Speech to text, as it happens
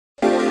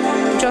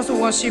Just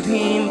worship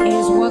him. He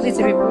is worthy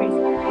to be praised.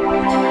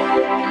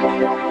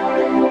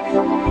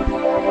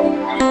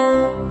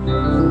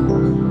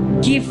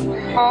 Give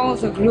all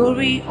the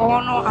glory,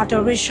 honor,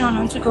 adoration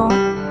unto God.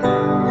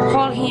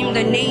 Call him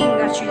the name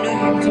that you know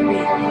him to be.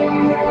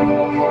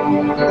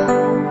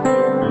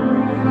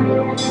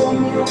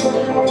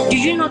 Do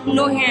you not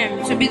know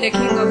him to be the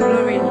King of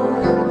glory,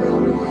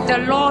 the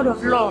Lord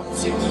of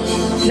lords,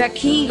 the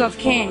King of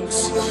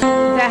kings,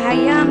 the I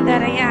am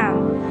that I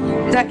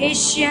am, the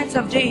Ancient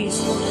of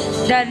days,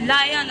 the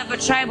Lion of the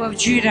tribe of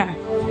Judah?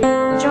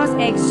 Just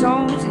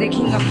exalt the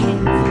King of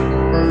kings.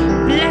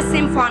 Bless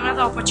him for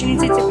another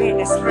opportunity to be in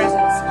his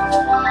presence,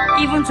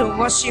 even to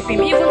worship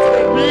him, even to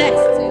be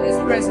blessed in his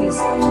presence.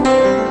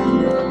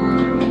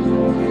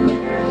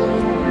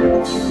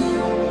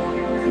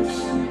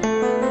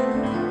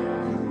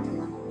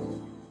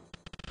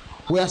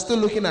 We are still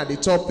looking at the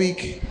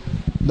topic,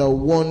 the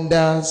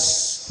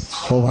wonders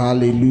of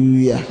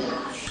Hallelujah.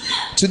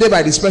 Today,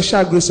 by the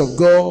special grace of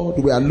God,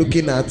 we are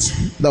looking at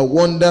the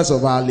wonders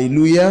of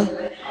Hallelujah.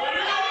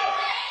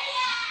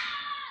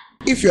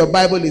 If your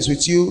Bible is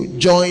with you,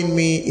 join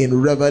me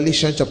in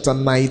Revelation chapter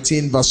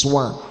 19 verse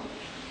 1.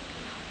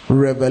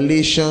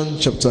 Revelation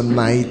chapter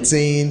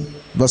 19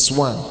 verse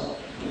 1.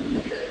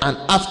 And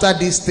after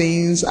these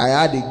things, I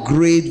heard a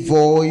great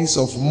voice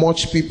of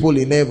much people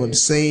in heaven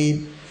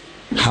saying,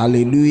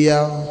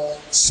 Hallelujah,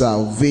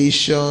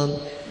 salvation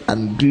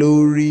and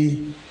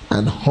glory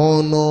and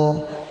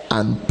honor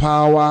and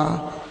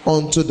power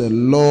unto the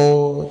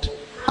Lord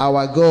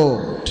our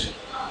God.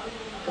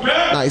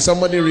 Now, is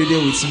somebody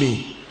reading with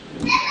me?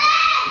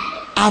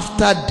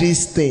 After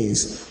these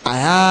things, I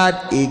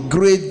heard a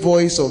great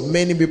voice of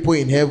many people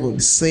in heaven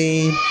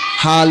saying,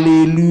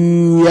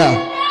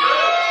 Hallelujah,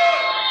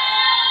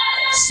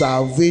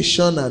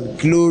 salvation and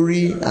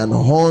glory and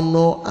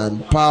honor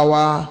and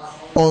power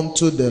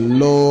unto the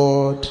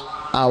Lord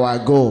our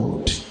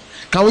God.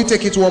 Can we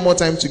take it one more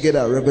time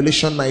together?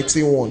 Revelation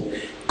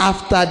 19:1.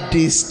 After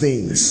these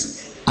things,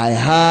 I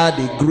heard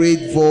a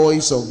great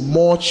voice of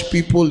much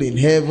people in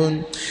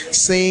heaven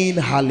saying,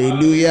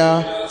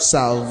 Hallelujah,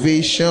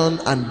 salvation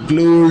and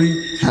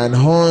glory and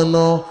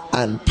honor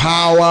and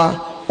power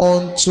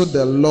unto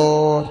the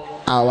Lord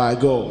our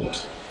God.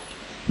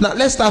 Now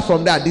let's start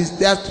from that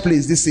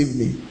place this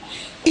evening.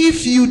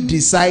 If you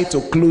decide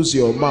to close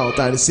your mouth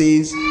and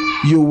says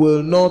you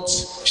will not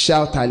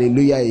shout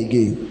hallelujah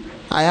again,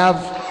 I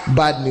have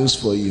bad news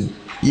for you.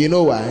 You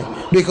know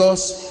why?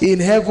 Because in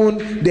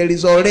heaven there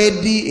is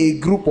already a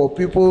group of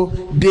people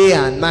day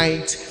and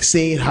night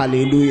saying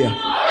hallelujah.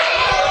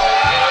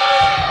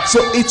 So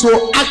it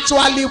will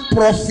actually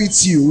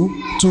profit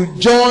you to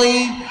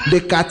join the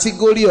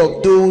category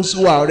of those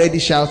who are already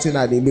shouting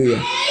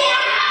hallelujah.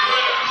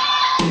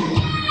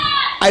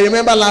 I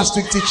remember last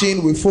week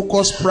teaching, we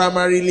focused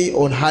primarily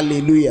on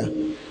hallelujah,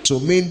 to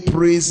mean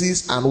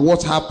praises and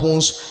what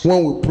happens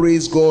when we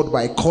praise God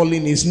by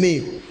calling his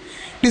name.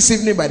 This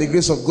evening, by the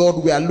grace of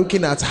God, we are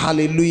looking at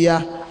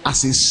hallelujah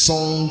as a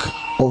song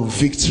of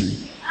victory.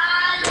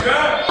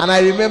 And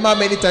I remember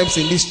many times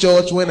in this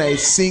church when I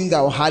sing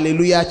our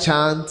hallelujah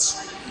chant,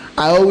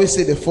 I always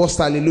say the first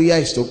hallelujah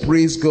is to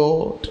praise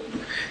God.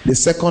 The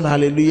second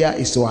hallelujah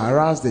is to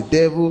harass the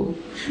devil.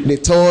 The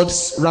third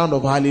round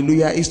of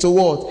hallelujah is to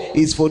what?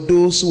 It's for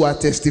those who are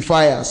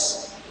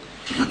testifiers.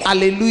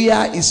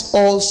 Hallelujah is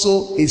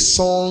also a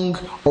song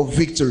of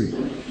victory.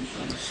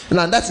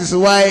 Now that is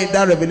why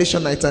that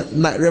Revelation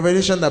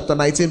chapter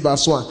 19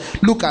 verse 1,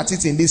 look at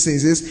it in this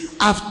sense. It says,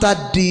 after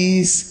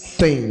these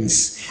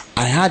things,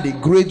 I heard a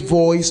great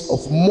voice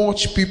of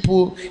much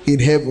people in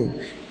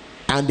heaven,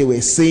 and they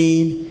were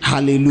saying,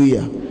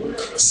 Hallelujah,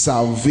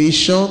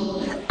 salvation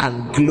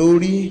and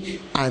glory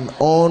and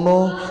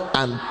honor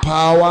and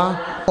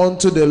power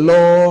unto the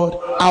Lord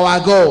our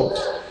God.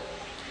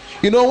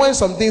 You know, when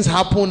some things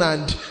happen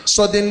and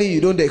suddenly you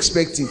don't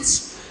expect it,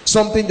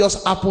 something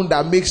just happened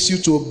that makes you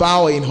to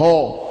bow in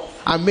awe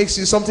and makes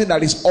you something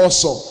that is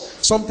awesome,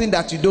 something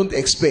that you don't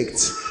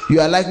expect, you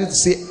are likely to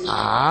say,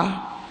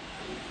 ah.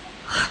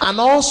 And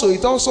also,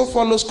 it also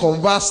follows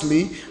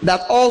conversely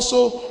that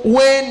also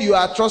when you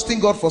are trusting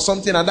God for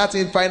something and that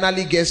thing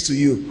finally gets to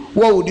you,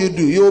 what would you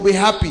do? You will be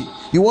happy.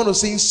 You want to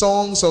sing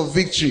songs of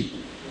victory.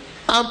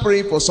 I'm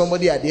praying for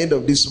somebody at the end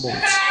of this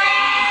month.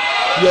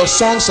 Your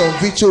songs of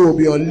victory will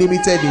be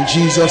unlimited in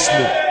Jesus'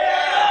 name.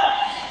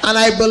 And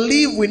I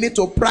believe we need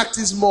to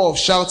practice more of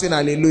shouting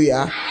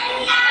hallelujah,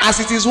 as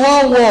it is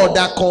one word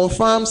that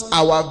confirms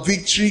our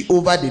victory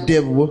over the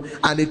devil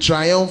and the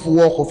triumph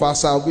work of our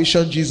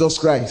salvation, Jesus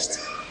Christ.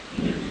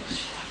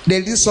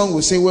 There's this song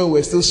we sing when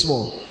we're still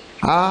small.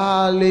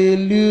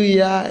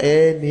 Hallelujah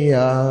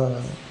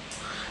anyhow.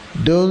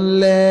 Don't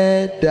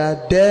let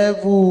the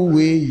devil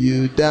weigh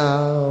you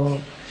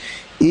down.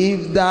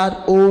 If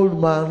that old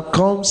man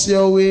comes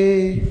your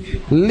way,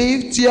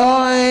 lift your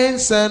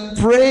hands and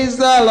praise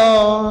the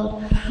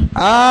Lord.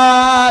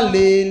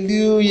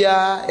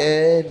 Hallelujah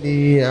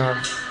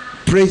anyhow.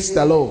 Praise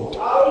the Lord.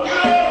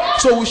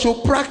 So we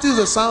should practice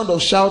the sound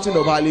of shouting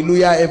of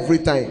hallelujah every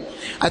time.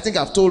 I think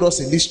I've told us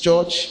in this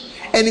church,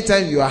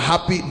 Anytime you are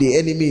happy, the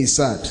enemy is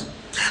sad.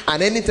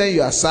 And anytime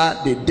you are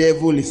sad, the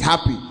devil is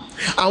happy.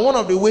 And one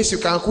of the ways you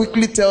can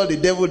quickly tell the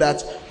devil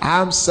that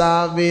I'm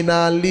serving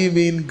a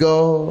living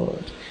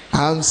God,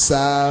 I'm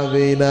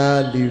serving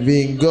a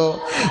living God,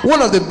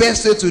 one of the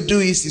best way to do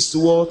is to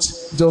what?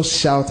 Just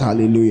shout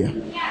hallelujah.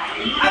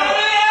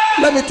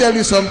 Let me tell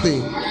you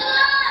something.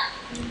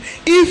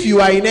 If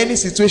you are in any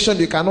situation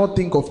you cannot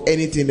think of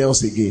anything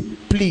else again,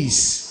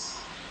 please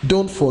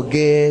don't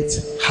forget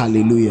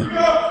hallelujah.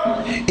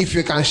 If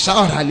you can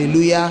shout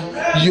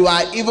hallelujah, you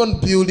are even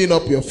building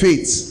up your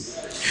faith.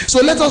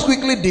 So let us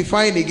quickly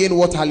define again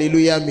what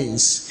hallelujah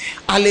means.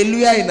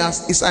 Hallelujah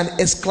is an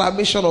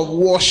exclamation of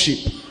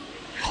worship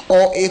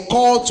or a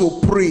call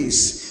to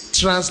praise,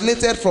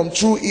 translated from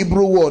true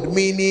Hebrew word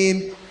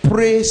meaning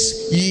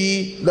praise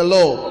ye the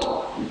Lord.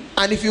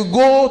 And if you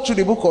go through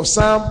the book of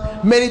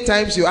Psalm, many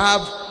times you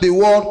have the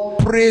word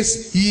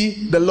praise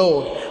ye the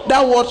Lord.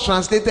 That word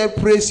translated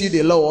praise ye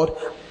the Lord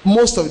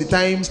most of the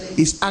times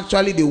is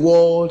actually the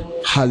word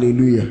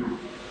hallelujah.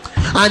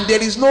 And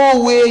there is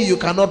no way you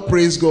cannot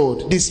praise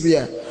God this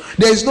year.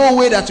 There is no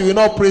way that you will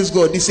not praise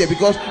God this year,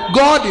 because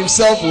God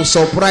himself will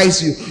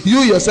surprise you. You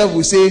yourself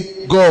will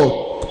say,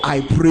 God,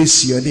 I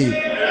praise your name.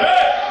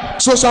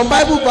 So some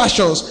Bible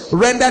versions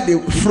render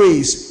the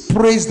phrase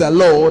praise the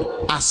Lord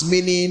as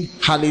meaning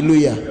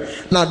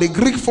hallelujah. Now the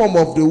Greek form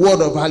of the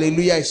word of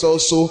hallelujah is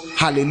also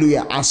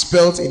hallelujah, as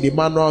spelled in the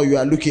manual you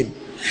are looking.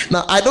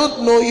 Now I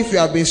don't know if you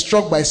have been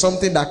struck by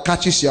something that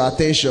catches your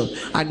attention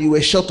and you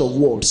were short of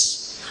words.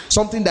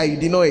 Something that you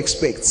did not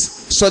expect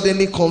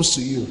suddenly comes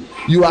to you.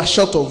 You are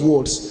short of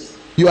words.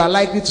 You are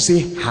likely to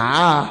say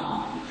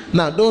ha.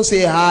 Now don't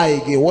say ha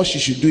again. What you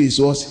should do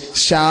is what?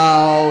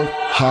 Shout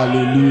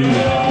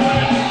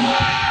hallelujah.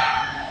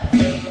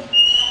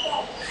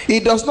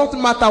 It does not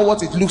matter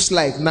what it looks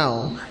like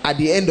now. At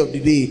the end of the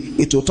day,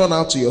 it will turn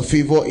out to your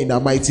favor in the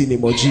mighty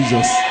name of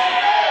Jesus.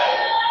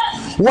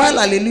 While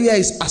hallelujah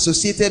is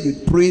associated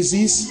with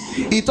praises,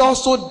 it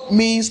also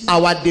means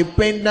our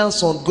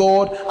dependence on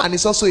God, and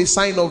it's also a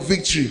sign of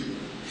victory.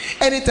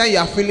 Anytime you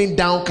are feeling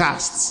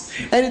downcast,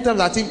 anytime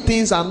that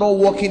things are not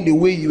working the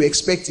way you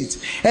expect it,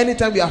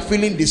 anytime you are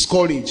feeling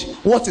discouraged,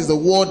 what is the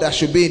word that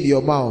should be in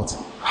your mouth?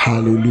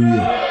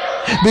 Hallelujah.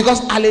 Because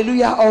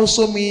hallelujah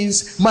also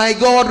means my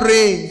God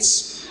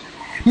reigns.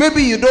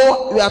 Maybe you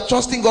are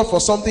trusting God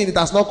for something that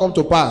has not come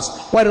to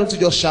pass. Why don't you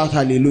just shout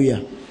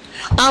hallelujah?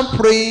 I'm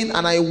praying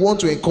and I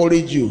want to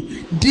encourage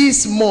you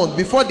this month,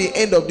 before the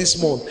end of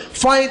this month,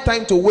 find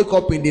time to wake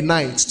up in the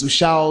night to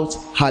shout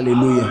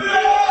hallelujah.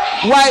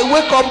 Why?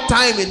 Wake up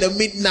time in the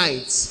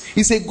midnight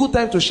is a good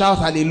time to shout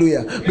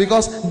hallelujah,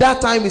 because that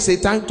time is a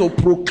time to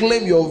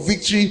proclaim your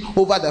victory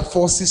over the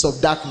forces of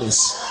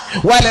darkness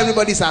while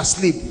everybody is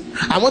asleep.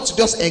 I want to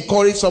just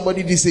encourage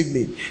somebody this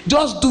evening.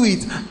 Just do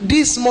it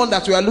this month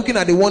that we are looking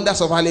at the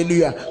wonders of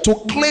hallelujah, to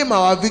claim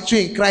our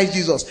victory in Christ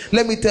Jesus.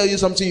 Let me tell you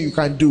something you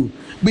can do.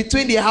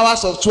 Between the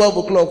hours of 12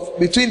 o'clock,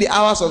 between the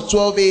hours of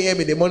 12 a.m.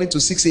 in the morning to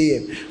 6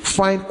 a.m.,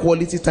 find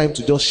quality time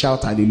to just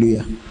shout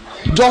hallelujah.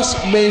 Just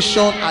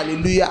mention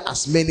hallelujah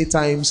as many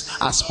times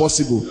as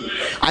possible.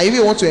 I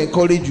even want to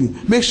encourage you,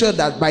 make sure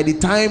that by the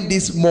time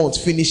this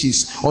month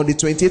finishes on the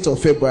 28th of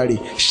February,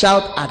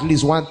 shout at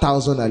least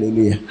 1,000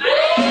 hallelujah.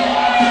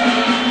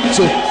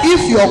 So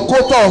if your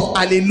quota of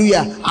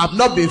hallelujah have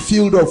not been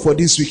filled up for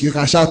this week, you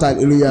can shout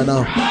hallelujah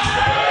now.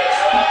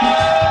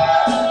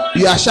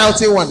 You are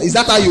shouting one. Is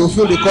that how you will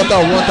fill the quota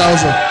of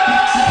 1,000?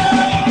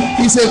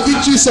 It's a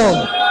victory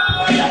song.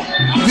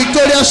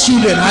 Victorious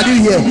children, are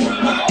you here?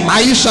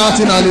 Are you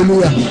shouting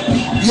hallelujah?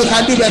 You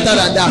can do better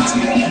than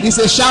that. It's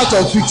a shout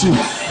of victory.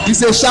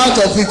 It's a shout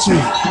of victory.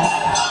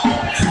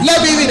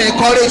 Let me even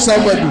encourage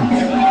somebody.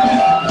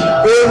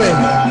 Amen.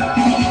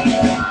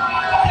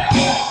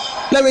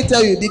 Let me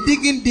tell you, the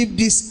digging deep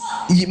this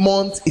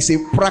month is a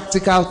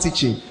practical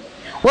teaching.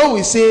 When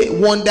we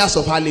say wonders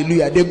of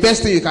hallelujah, the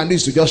best thing you can do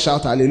is to just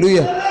shout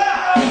hallelujah.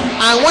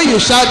 And when you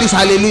shout this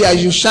hallelujah,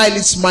 you shout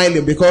it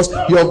smiling, because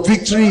your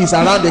victory is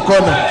around the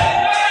corner.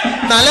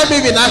 Now let me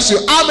even ask you,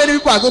 how many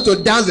people are going to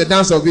dance the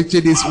dance of victory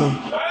this month?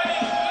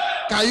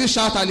 Can you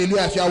shout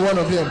hallelujah if you are one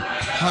of them?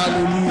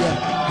 Hallelujah,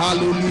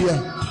 hallelujah,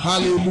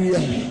 hallelujah,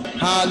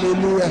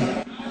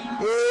 hallelujah.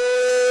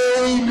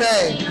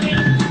 Amen.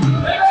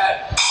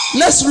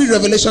 Let's read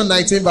Revelation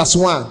 19 verse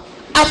 1.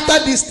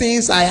 After these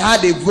things I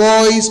heard a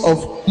voice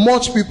of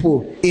much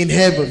people in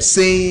heaven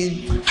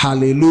saying,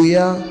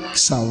 hallelujah,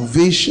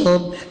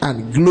 salvation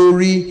and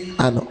glory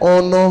and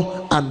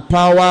honor and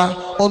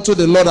power unto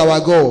the Lord our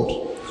God.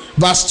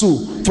 Verse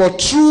 2. For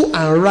true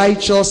and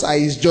righteous are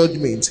his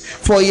judgments,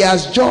 for he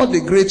has judged the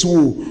great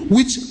woe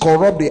which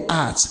corrupt the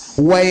hearts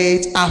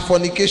with our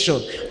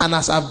fornication, and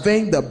has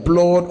avenged the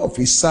blood of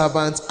his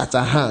servants at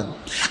her hand.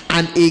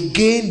 And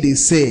again they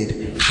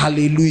said,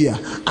 hallelujah,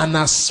 and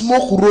as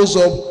smoke rose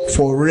up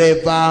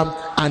forever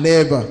and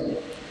ever.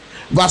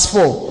 Verse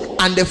 4.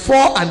 And the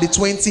 4 and the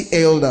 20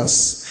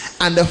 elders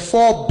and the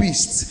 4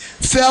 beasts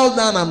fell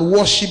down and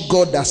worshipped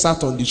God that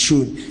sat on the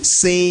throne,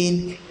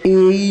 saying,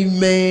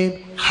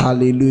 Amen,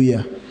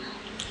 hallelujah.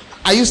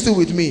 Are you still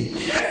with me?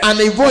 And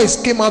a voice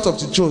came out of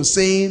the throne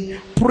saying,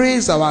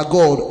 Praise our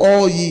God,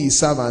 all ye his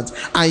servants,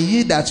 and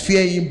ye that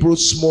fear him, both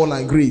small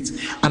and great.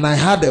 And I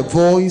heard a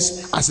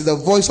voice, as the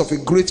voice of a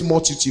great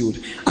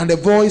multitude, and the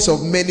voice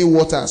of many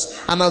waters,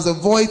 and as the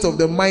voice of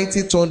the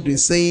mighty thundering,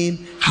 saying,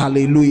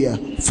 Hallelujah,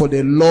 for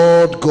the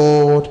Lord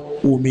God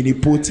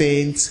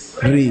omnipotent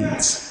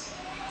reigns.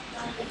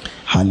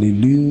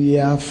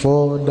 Hallelujah,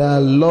 for the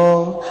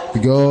Lord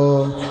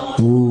God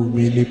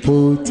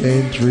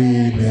omnipotent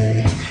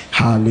reigneth.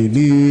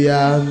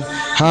 Hallelujah,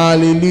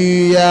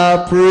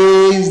 hallelujah,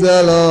 praise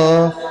the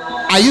Lord.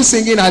 Are you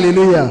singing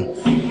hallelujah?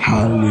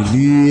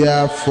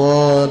 Hallelujah,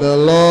 for the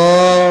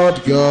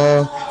Lord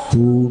God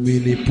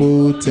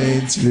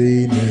omnipotent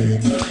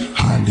reigneth.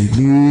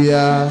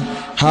 Hallelujah,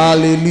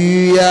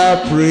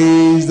 hallelujah,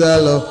 praise the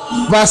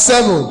Lord. Verse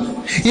 7.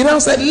 He now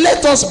said,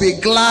 Let us be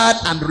glad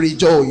and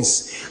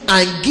rejoice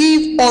and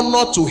give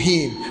honor to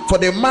him, for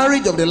the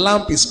marriage of the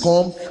Lamb is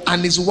come,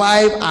 and his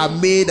wife are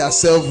made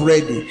herself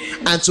ready.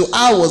 And to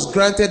her was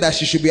granted that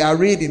she should be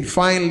arrayed in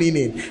fine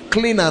linen,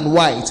 clean and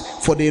white,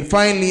 for the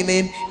fine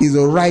linen is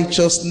the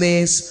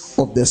righteousness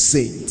of the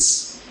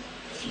saints.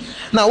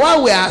 Now,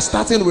 why we are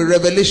starting with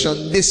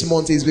Revelation this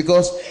month is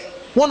because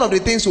one of the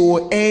things we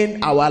will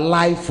end our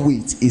life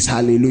with is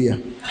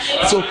hallelujah.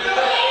 So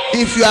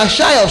if you are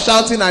shy of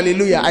shouting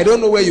hallelujah, I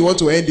don't know where you want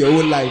to end your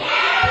own life.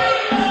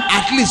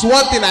 At least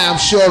one thing I am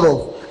sure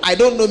of, I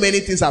don't know many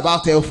things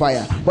about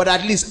hellfire, but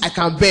at least I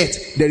can bet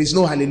there is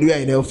no hallelujah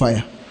in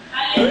hellfire.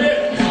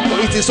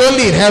 It is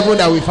only in heaven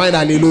that we find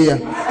hallelujah.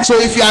 So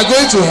if you are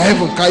going to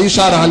heaven, can you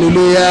shout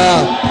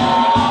hallelujah?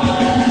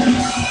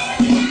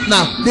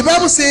 Now, the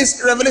Bible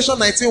says, Revelation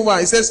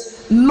 19:1, it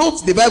says,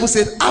 note the Bible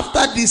says,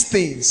 after these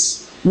things.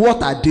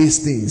 What are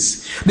these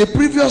things? The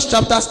previous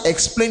chapters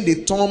explain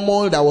the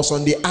turmoil that was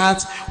on the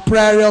earth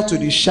prior to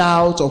the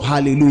shout of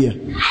hallelujah.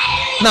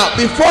 Now,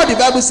 before the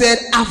Bible said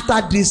after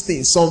these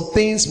things, some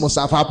things must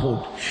have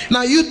happened.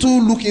 Now, you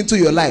too look into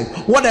your life.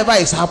 Whatever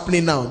is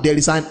happening now, there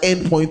is an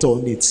end point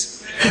on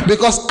it.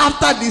 Because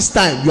after this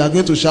time, you are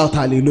going to shout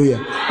hallelujah.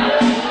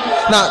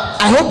 Now,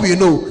 I hope you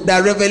know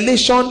that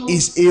Revelation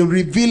is a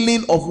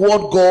revealing of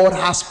what God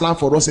has planned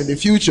for us in the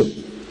future.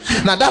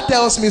 Now that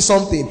tells me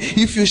something.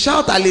 If you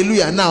shout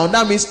hallelujah now,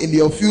 that means in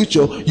your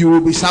future you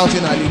will be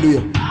shouting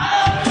hallelujah.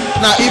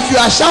 Now if you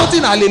are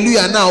shouting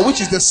hallelujah now,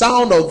 which is the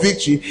sound of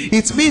victory,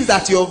 it means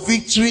that your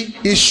victory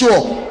is sure.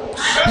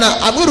 Now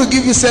I'm going to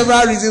give you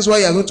several reasons why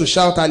you are going to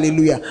shout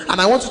hallelujah, and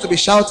I want you to be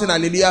shouting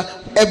hallelujah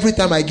every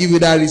time I give you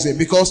that reason,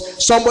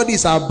 because somebody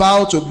is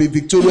about to be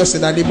victorious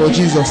in the name of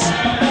Jesus.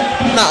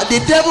 Now,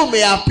 the devil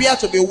may appear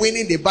to be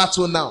winning the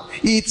battle now.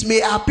 It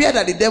may appear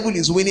that the devil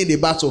is winning the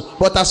battle,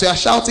 but as you are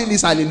shouting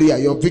this hallelujah,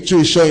 your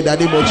victory is sure in the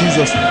name of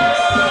Jesus.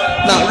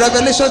 Now,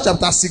 Revelation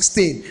chapter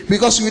 16,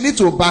 because we need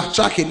to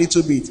backtrack a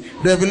little bit.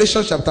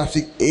 Revelation chapter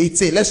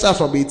 18, let's start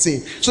from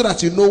 18, so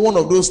that you know one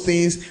of those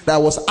things that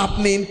was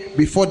happening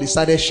before they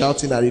started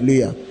shouting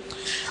hallelujah.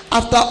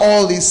 After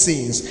all these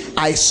things,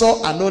 I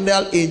saw an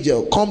honorable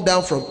angel come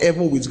down from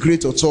heaven with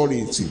great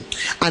authority,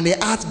 and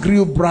the earth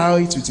grew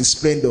bright with his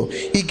splendor.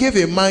 He gave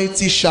a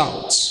mighty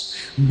shout,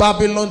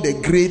 Babylon the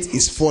great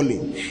is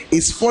falling.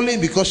 It's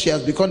falling because she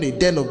has become a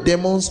den of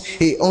demons,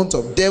 a haunt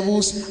of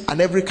devils,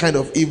 and every kind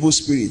of evil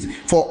spirit.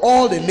 For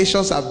all the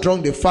nations have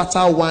drunk the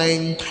fatter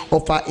wine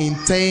of her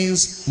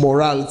intense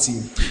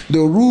morality. The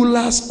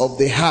rulers of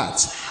the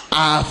heart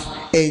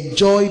have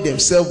enjoyed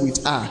themselves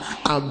with her,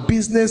 and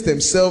business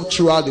themselves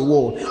throughout the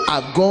world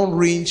have gone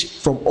rich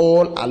from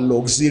all her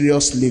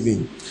luxurious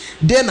living.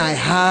 Then I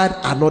heard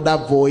another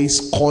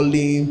voice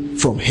calling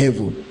from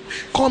heaven,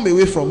 come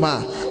away from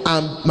her,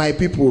 and my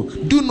people,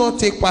 do not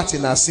take part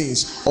in her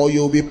sins, or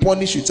you will be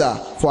punished with her.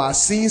 For her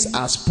sins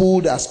are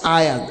pulled as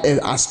high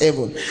as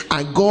heaven,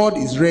 and God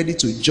is ready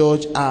to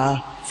judge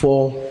her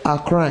for her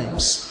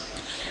crimes.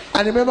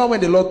 And remember when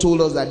the Lord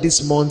told us that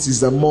this month is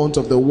the month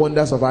of the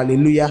wonders of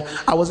hallelujah,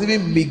 I was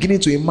even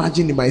beginning to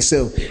imagine in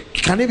myself,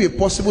 can it be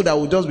possible that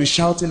we'll just be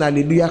shouting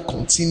hallelujah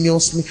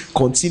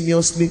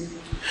continuously?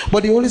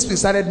 But the Holy Spirit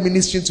started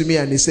ministering to me,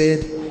 and he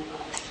said,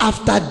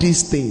 after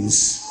these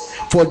things,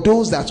 for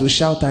those that will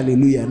shout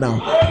hallelujah now,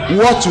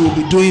 what we'll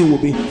be doing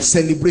will be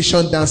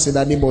celebration dance in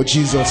the name of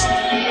Jesus.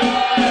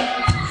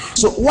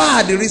 So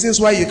what are the reasons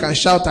why you can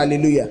shout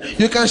hallelujah?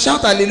 You can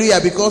shout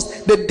hallelujah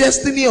because the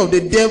destiny of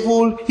the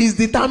devil is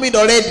determined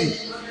already.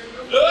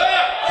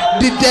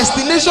 The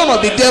destination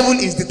of the devil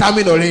is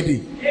determined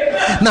already.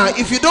 Now,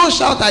 if you don't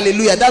shout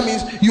hallelujah, that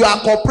means you are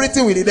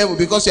cooperating with the devil,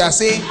 because you are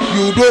saying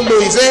you don't know.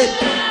 He said,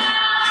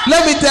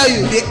 let me tell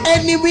you, the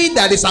enemy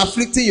that is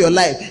afflicting your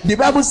life, the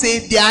Bible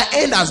says their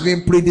end has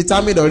been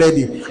predetermined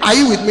already. Are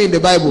you with me in the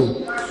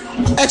Bible?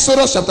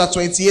 Exodus chapter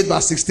 28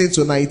 verse 16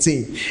 to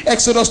 19.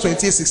 Exodus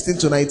 28 16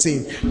 to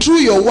 19. Through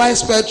your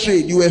widespread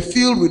trade you were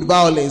filled with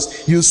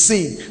violence, you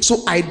sinned.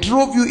 So I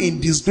drove you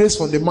in disgrace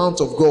from the mount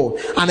of God,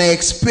 and I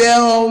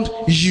expelled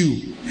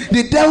you.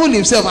 The devil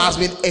himself has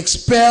been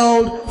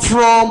expelled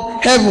from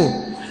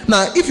heaven.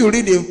 Now if you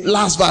read the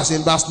last verse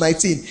in verse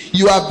 19,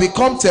 you have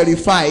become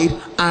terrified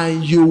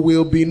and you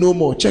will be no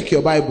more. Check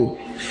your Bible.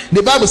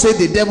 The Bible says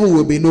the devil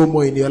will be no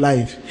more in your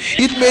life.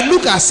 It may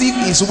look as if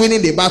he's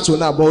winning the battle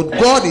now, but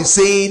God is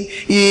saying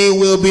he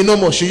will be no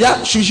more. Should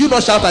you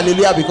not shout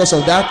hallelujah because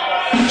of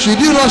that? Should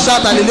you not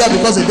shout hallelujah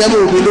because the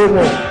devil will be no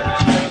more?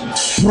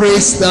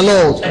 Praise the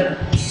Lord.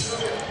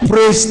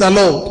 Praise the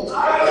Lord.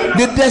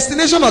 The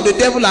destination of the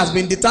devil has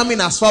been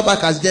determined as far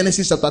back as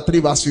Genesis chapter 3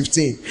 verse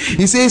 15.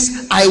 He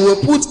says, I will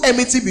put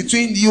enmity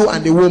between you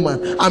and the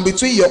woman, and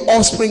between your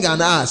offspring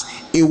and us.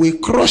 It will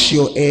crush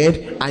your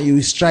head and you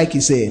will strike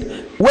his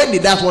head. When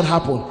did that one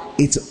happen?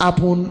 It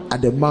happened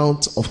at the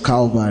Mount of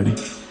Calvary.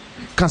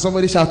 Can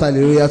somebody shout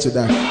hallelujah to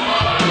that?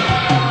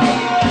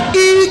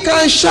 He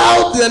can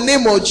shout the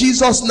name of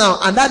Jesus now,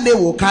 and that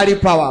name will carry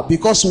power.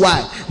 Because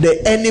why?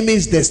 The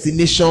enemy's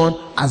destination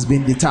has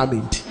been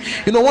determined.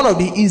 You know, one of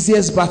the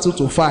easiest battles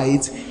to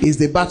fight is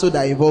the battle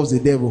that involves the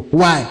devil.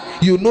 Why?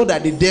 You know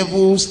that the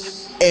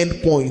devil's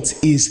end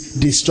point is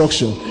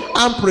destruction.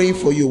 I'm praying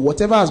for you.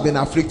 Whatever has been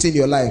afflicting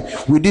your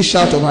life, with this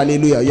shout of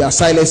hallelujah, you are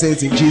silencing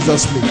it in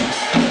Jesus' name.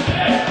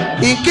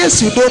 In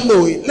case you don't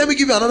know it, let me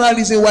give you another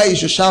reason why you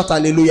should shout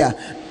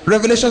hallelujah.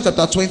 Revelation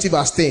chapter 20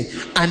 verse 10.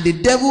 And the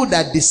devil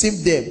that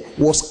deceived them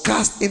was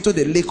cast into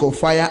the lake of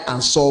fire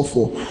and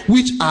sulfur,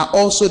 which are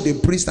also the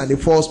priest and the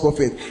false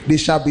prophet. They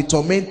shall be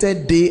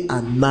tormented day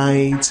and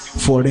night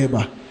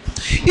forever.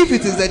 If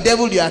it is the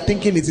devil you are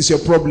thinking it is your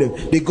problem,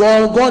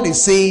 God is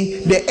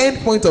saying the end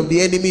point of the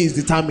enemy is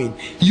determined.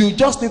 You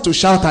just need to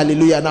shout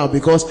hallelujah now,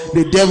 because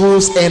the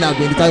devil's end has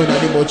been determined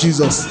in the name of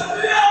Jesus.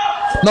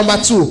 Number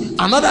 2,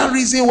 another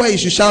reason why you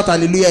should shout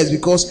hallelujah is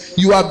because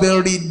you have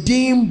been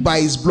redeemed by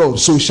his blood.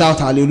 So shout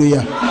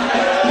hallelujah.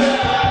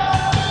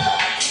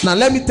 Now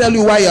let me tell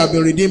you why you have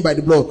been redeemed by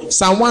the blood.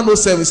 Psalm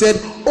 107 said,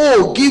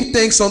 oh, give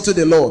thanks unto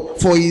the Lord,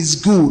 for his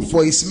good,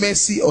 for his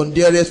mercy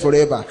endureth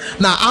forever.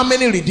 Now how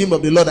many redeemed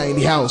of the Lord are in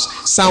the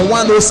house? Psalm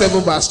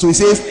 107 verse 2, it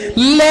says,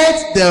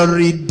 let the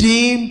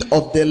redeemed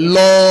of the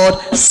Lord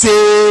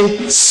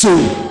say so.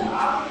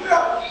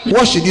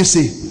 What should you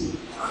say?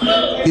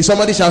 Is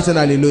somebody shouting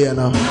hallelujah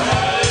now?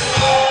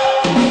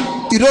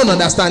 You don't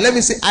understand. Let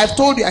me say, I've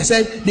told you, I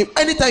said,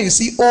 anytime you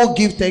see, oh,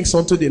 give thanks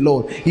unto the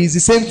Lord, it's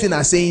the same thing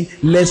as saying,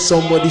 let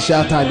somebody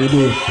shout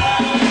hallelujah.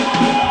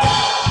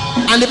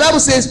 And the Bible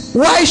says,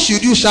 why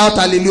should you shout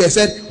hallelujah? It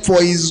said, for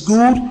his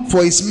good,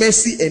 for his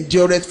mercy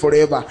endureth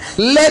forever.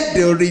 Let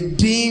the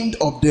redeemed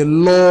of the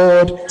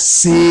Lord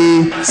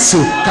say so.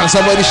 Can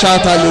somebody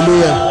shout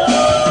hallelujah?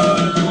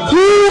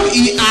 Who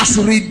he has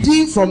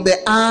redeemed from the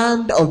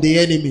hand of the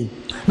enemy.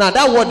 Now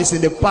that word is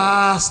in the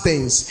past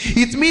tense.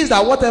 It means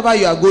that whatever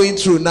you are going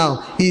through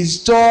now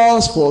is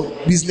just for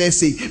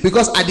business sake,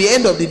 because at the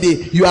end of the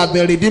day you have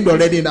been redeemed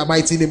already in the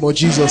mighty name of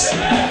Jesus.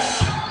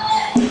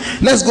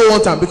 Let's go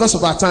on time because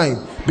of our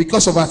time.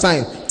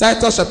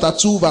 Titus chapter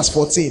 2 verse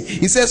 14.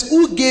 It says,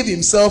 who gave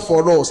himself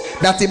for us,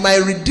 that he might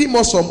redeem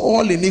us from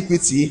all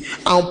iniquity,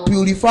 and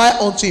purify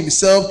unto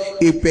himself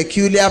a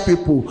peculiar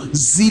people,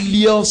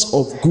 zealous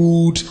of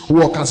good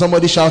work. Can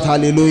somebody shout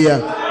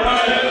hallelujah?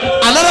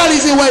 Another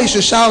reason why you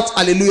should shout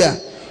hallelujah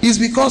is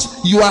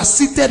because you are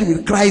seated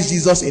with Christ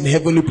Jesus in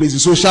heavenly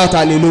places. So shout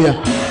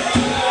hallelujah.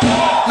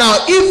 Now,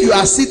 if you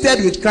are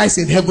seated with Christ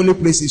in heavenly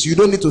places, you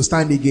don't need to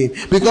stand again.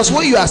 Because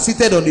when you are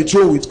seated on the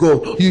throne with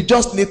God, you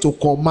just need to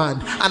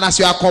command. And as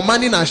you are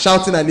commanding and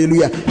shouting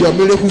hallelujah, your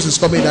miracles is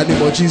coming in the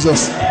name of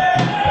Jesus.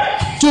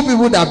 2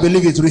 people that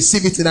believe it,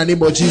 receive it in the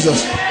name of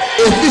Jesus.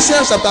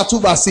 Ephesians chapter 2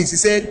 verse 6, he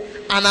said,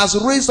 and has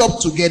raised up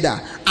together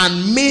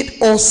and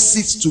made us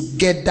sit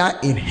together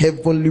in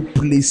heavenly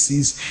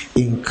places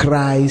in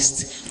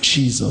Christ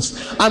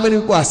Jesus. How many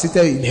people are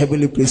seated in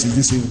heavenly places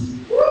this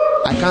evening?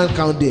 I can't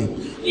count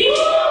them.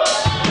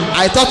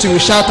 I thought you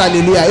would shout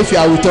hallelujah if you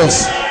are with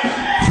us.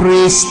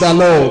 Praise the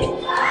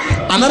Lord.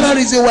 Another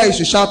reason why you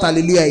should shout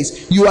hallelujah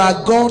is you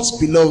are God's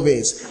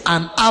beloveds,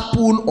 an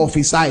apple of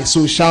his eye.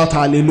 So shout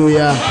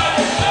hallelujah.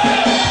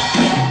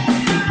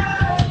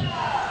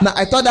 Now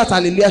I thought that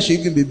hallelujah should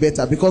even be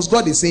better, because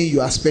God is saying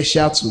you are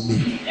special to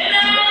me.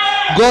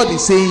 God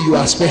is saying you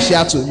are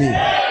special to me.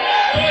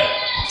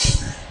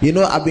 You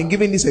know, I've been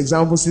giving this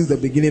example since the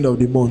beginning of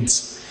the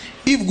month.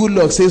 If good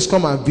luck says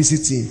come and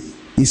visit him,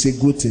 it's a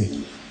good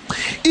thing.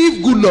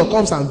 If good luck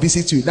comes and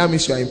visits you, that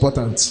means you are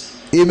important.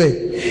 Amen.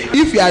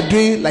 If you are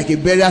doing like a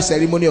burial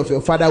ceremony of your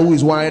father who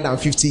is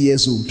 150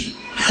 years old,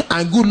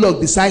 and good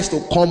luck decides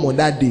to come on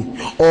that day,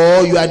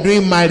 or you are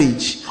doing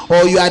marriage,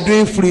 or you are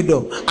doing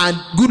freedom, and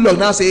good luck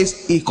now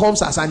says he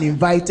comes as an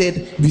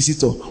invited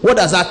visitor, what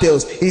does that tell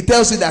us? It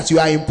tells you that you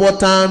are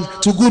important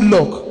to good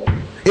luck.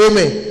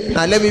 Amen.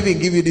 Now let me even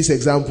give you this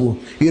example.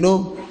 You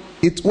know,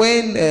 it's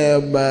when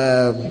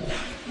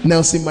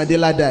Nelson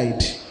Mandela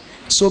died,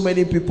 so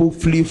many people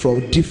flee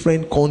from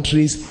different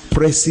countries,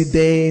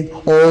 president,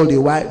 all the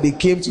while they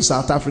came to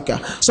South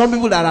Africa. Some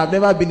people that have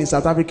never been in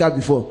South Africa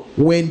before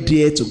went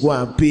there to go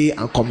and pay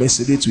and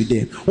commiserate with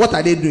them. What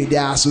are they doing? They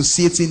are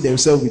associating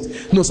themselves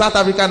with. No, South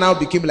Africa now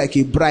became like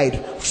a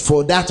bride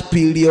for that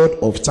period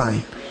of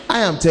time. I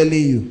am telling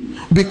you,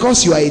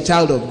 because you are a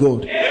child of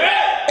God.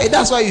 Hey,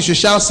 that's why you should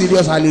shout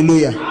serious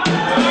hallelujah.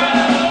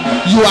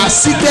 You are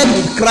seated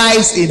with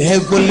Christ in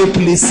heavenly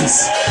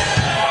places.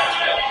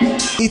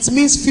 It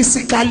means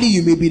physically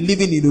you may be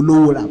living in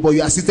Hallelujah, but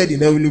you are seated in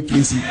heavenly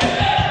places.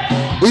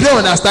 You don't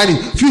understand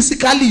it.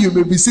 Physically you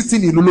may be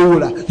sitting in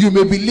Hallelujah, you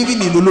may be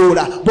living in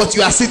Hallelujah, but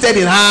you are seated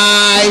in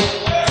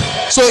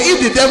high. So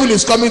if the devil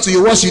is coming to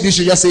you, what should you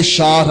do? You just say,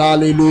 shout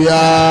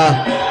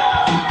hallelujah.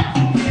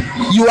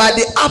 You are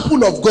the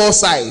apple of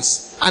God's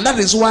eyes, and that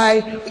is why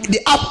the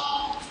apple.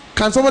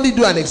 Can somebody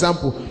do an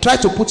example? Try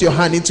to put your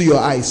hand into your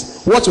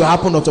eyes. What will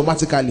happen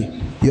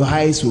automatically? Your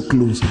eyes will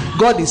close.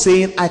 God is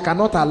saying, I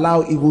cannot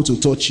allow evil to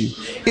touch you.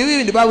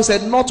 Even the Bible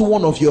said, not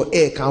one of your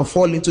hair can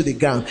fall into the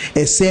ground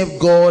except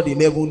God in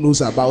heaven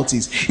knows about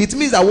it. It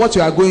means that what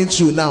you are going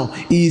through now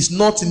is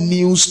not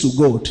news to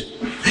God.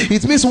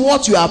 It means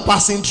what you are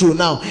passing through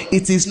now,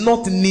 it is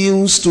not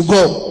news to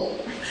God.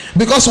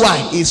 Because why?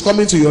 He is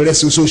coming to your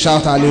rescue. So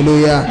shout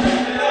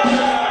hallelujah.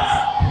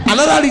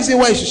 Another reason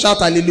why you should shout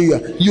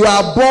hallelujah. You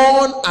are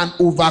born an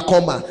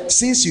overcomer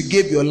since you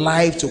gave your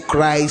life to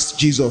Christ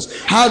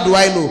Jesus. How do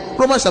I know?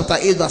 Romans chapter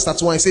 8 verse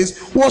 31 says,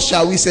 what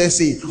shall we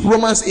say?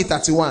 Romans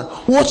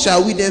 8:31. What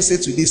shall we then say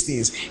to these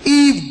things?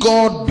 If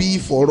God be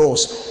for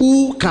us,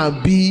 who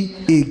can be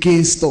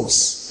against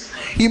us?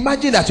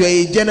 Imagine that you are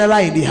a general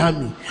in the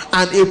army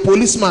and a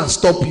policeman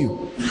stop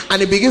you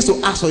and he begins to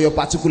ask for your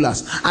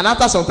particulars, and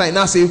after some time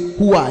now say,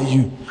 who are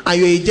you? And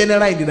you're a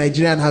general in the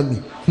Nigerian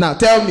army. Now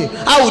tell me,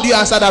 how would you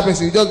answer that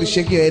person? You just be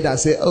shaking your head and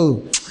say,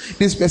 oh,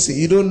 this person,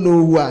 you don't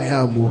know who I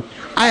am.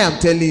 I am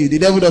telling you, the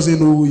devil doesn't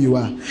know who you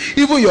are.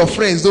 Even your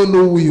friends don't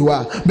know who you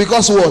are.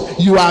 Because what?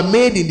 You are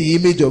made in the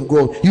image of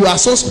God. You are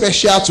so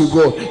special to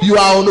God. You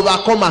are an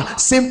overcomer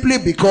simply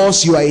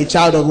because you are a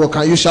child of God.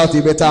 Can you shout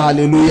a better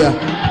hallelujah?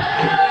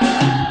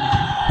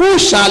 Who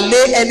shall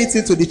lay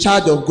anything to the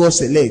charge of God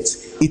select?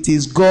 It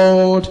is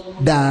God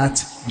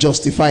that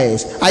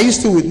justifies. Are you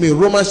still with me?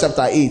 Romans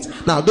chapter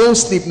 8. Now don't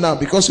sleep now,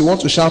 because you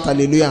want to shout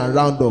hallelujah and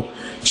round up.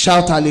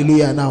 Shout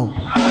hallelujah now.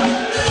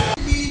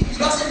 It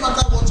doesn't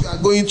matter what you are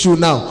going through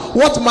now.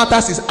 What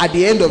matters is at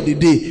the end of the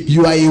day,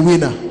 you are a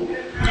winner.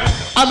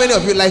 How many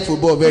of you like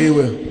football very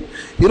well?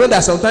 You know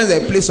that sometimes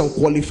they play some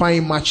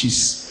qualifying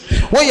matches.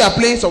 When you are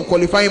playing some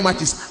qualifying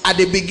matches, at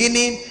the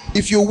beginning,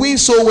 if you win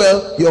so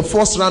well your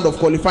first round of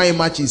qualifying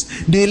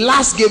matches, the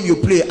last game you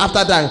play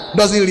after that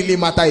doesn't really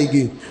matter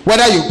again.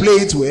 Whether you play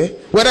it well,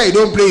 whether you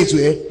don't play it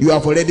well, you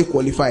have already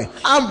qualified.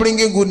 I'm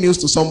bringing good news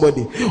to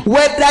somebody.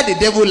 Whether the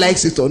devil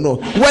likes it or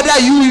not, whether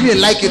you even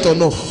like it or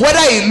not,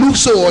 whether it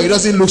looks so or it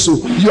doesn't look so,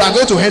 you are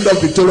going to end up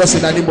victorious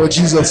in the name of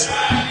Jesus.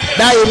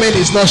 That amen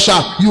is not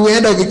sharp. You will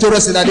end up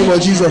victorious in the name of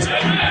Jesus.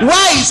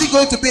 Why is it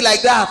going to be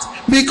like that?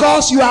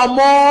 Because you are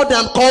more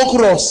than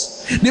conquerors.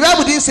 The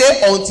Bible didn't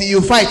say until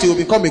you fight you will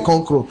become a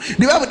conqueror.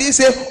 The Bible didn't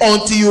say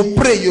until you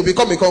pray you will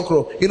become a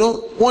conqueror. You know,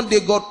 one day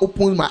God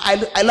opened my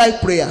I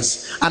like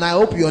prayers, and I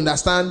hope you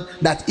understand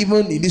that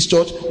even in this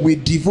church we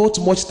devote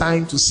much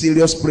time to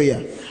serious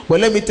prayer.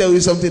 But let me tell you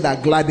something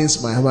that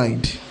gladdens my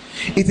mind.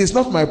 It is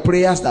not my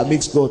prayers that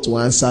makes God to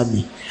answer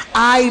me.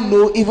 I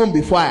know even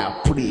before I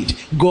have prayed,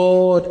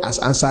 God has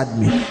answered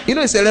me. You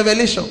know, it's a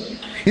revelation.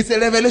 It's a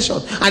revelation.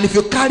 And if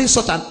you carry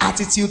such an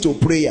attitude to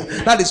prayer,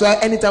 that is why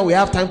anytime we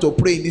have time to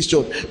pray in this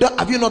church,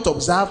 have you not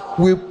observed?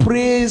 We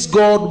praise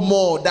God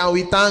more than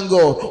we thank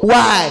God.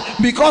 Why?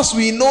 Because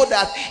we know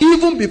that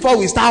even before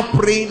we start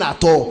praying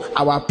at all,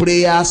 our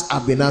prayers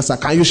have been answered.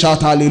 Can you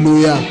shout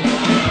hallelujah?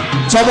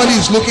 Somebody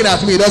is looking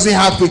at me, doesn't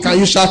have to. Can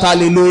you shout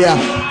hallelujah?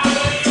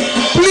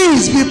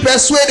 Please be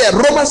persuaded.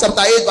 Romans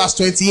chapter 8 verse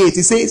 28,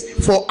 it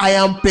says, for I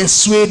am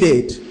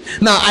persuaded.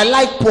 Now I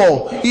like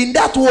Paul. In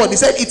that word he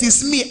said, it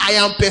is me, I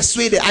am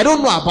persuaded. I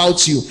don't know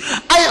about you.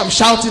 I am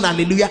shouting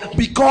hallelujah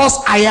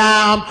because I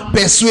am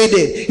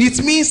persuaded.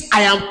 It means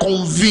I am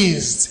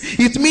convinced.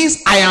 It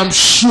means I am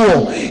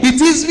sure.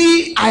 It is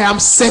me, I am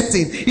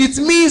certain. It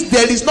means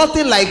there is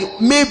nothing like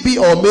maybe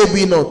or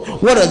maybe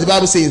not. What does the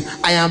Bible say?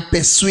 I am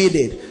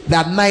persuaded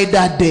that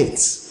neither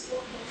death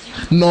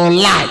nor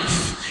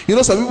life. You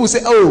know, some people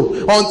say, oh,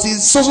 until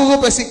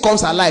so person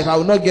comes alive, I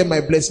will not get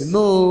my blessing.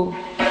 No.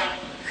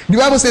 The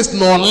Bible says,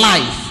 nor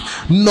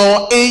life,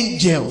 nor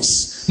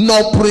angels,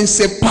 nor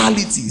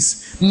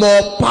principalities,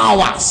 nor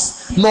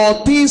powers,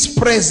 nor things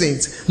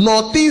present,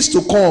 nor things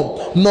to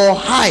come, nor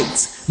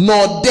height,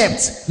 nor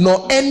depth,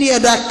 nor any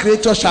other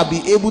creature shall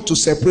be able to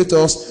separate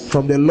us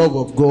from the love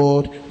of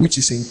God which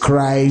is in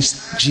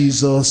Christ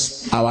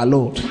Jesus our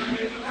Lord.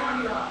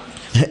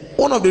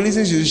 One of the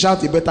reasons you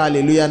shout a better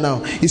hallelujah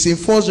now is in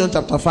 1 John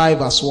chapter 5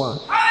 verse 1.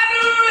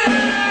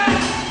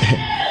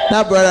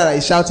 That brother that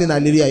is shouting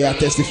hallelujah, you are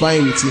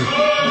testifying with him.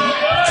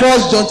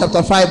 1 John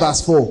chapter 5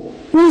 verse 4.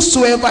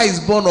 Whosoever is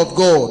born of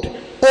God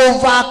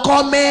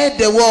overcometh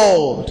the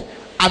world.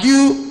 Have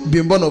you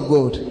been born of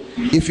God?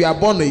 If you are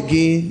born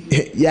again,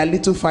 you are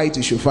little fight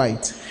you should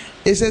fight.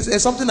 It says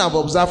it's something I've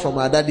observed from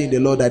our daddy in the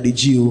Lord, that the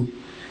Jew,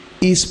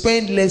 he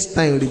spent less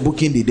time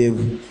rebuking the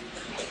devil.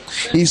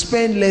 He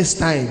spent less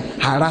time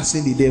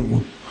harassing the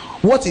devil.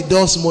 What it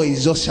does more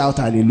is just shout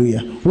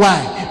hallelujah.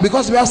 Why?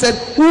 Because we have said,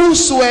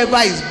 whosoever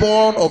is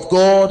born of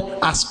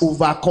God has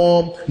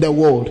overcome the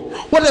world.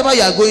 Whatever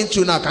you are going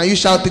through now, can you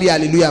shout 3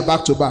 hallelujah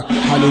back to back?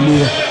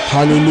 Hallelujah,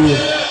 hallelujah,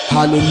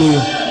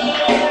 hallelujah.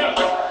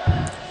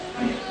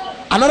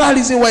 Another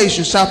reason why you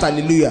should shout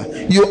hallelujah,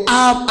 you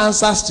have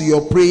answers to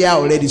your prayer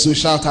already, so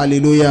shout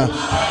hallelujah.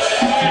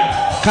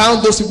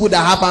 Count those people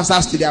that have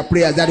answers to their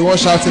prayers, that they want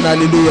shouting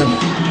hallelujah.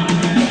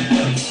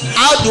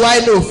 How do I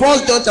know?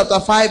 1 John chapter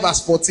 5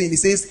 verse 14, it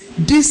says,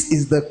 this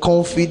is the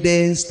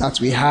confidence that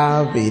we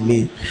have in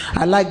him.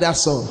 I like that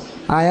song.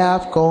 I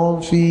have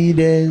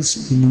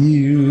confidence in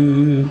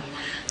you,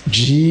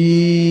 Jesus.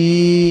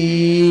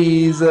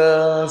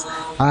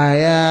 I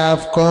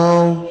have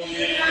come.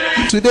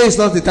 Today is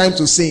not the time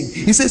to sing.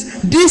 He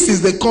says, this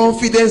is the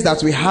confidence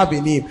that we have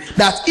in him,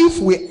 that if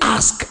we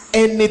ask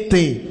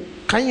anything,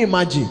 can you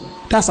imagine?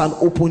 That's an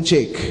open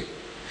check.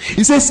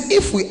 He says,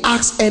 if we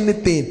ask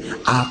anything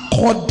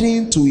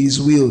according to his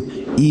will,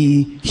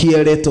 he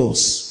heareth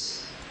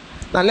us.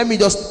 Now let me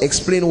just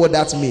explain what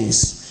that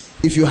means.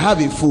 If you have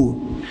a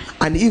phone,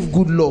 and if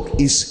good luck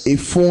is a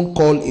phone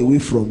call away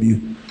from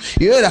you,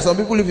 you know that some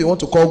people, if you want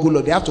to call good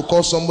luck, they have to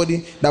call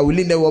somebody that will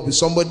link them up with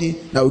somebody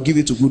that will give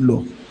it to good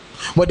luck.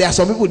 But there are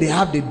some people, they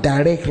have the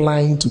direct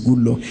line to good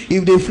luck.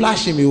 If they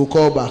flash him, he will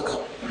call back.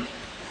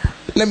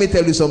 Let me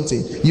tell you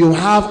something. You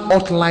have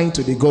hotline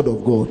to the God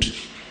of God,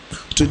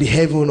 to the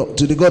heaven,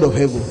 to the God of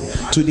heaven,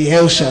 to the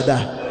El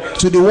Shaddai,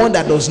 to the one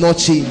that does not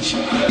change.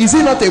 Is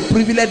it not a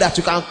privilege that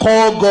you can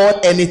call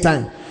God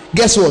anytime?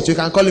 Guess what? You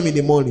can call him in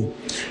the morning.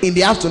 In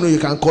the afternoon, you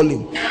can call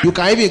him. You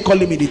can even call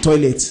him in the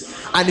toilet.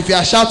 And if you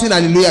are shouting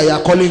hallelujah, you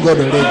are calling God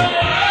already.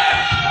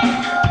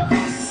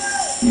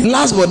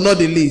 Last but not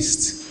the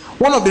least,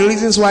 one of the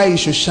reasons why you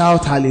should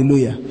shout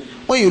hallelujah.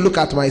 When you look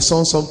at my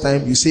son,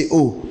 sometimes you say,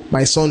 oh,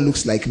 my son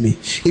looks like me.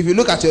 If you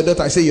look at your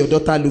daughter, I say, your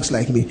daughter looks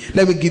like me.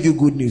 Let me give you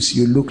good news.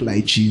 You look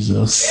like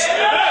Jesus.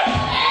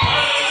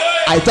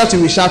 I thought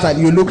you would shout at,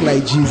 you look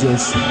like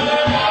Jesus.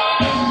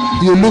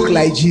 You look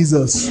like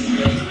Jesus.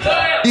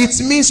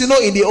 It means, you know,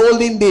 in the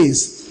olden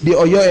days, the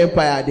Oyo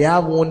Empire, they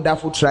have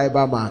wonderful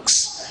tribal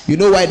marks. You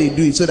know why they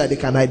do it? So that they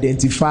can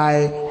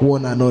identify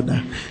one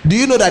another. Do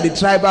you know that the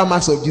tribal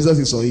marks of Jesus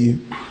is on you?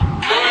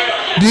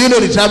 Do you know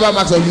the tribal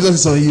marks of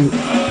Jesus is on you?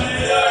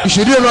 You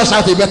should not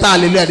shout a better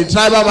hallelujah. The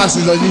tribal marks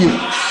is on you.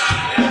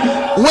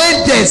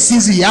 When death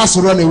sees you, he has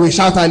to run away.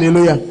 Shout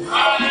hallelujah.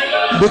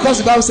 Because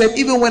the Bible said,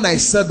 even when I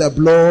shed the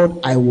blood,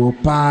 I will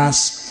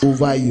pass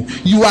over you.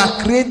 You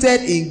are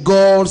created in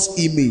God's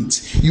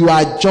image. You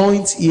are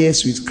joint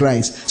heirs with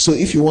Christ. So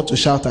if you want to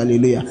shout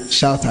hallelujah,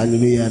 shout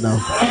hallelujah now.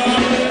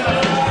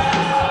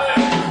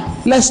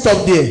 Let's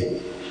stop there.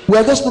 We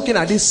are just looking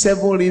at these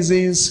 7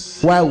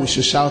 reasons why we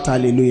should shout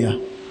hallelujah.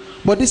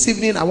 But this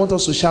evening, I want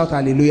us to shout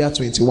hallelujah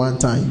 21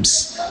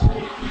 times.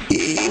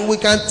 We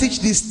can teach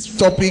this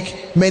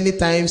topic many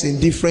times in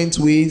different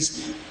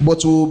ways,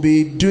 but we will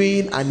be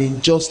doing an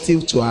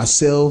injustice to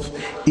ourselves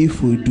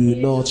if we do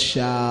not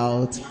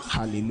shout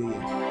hallelujah.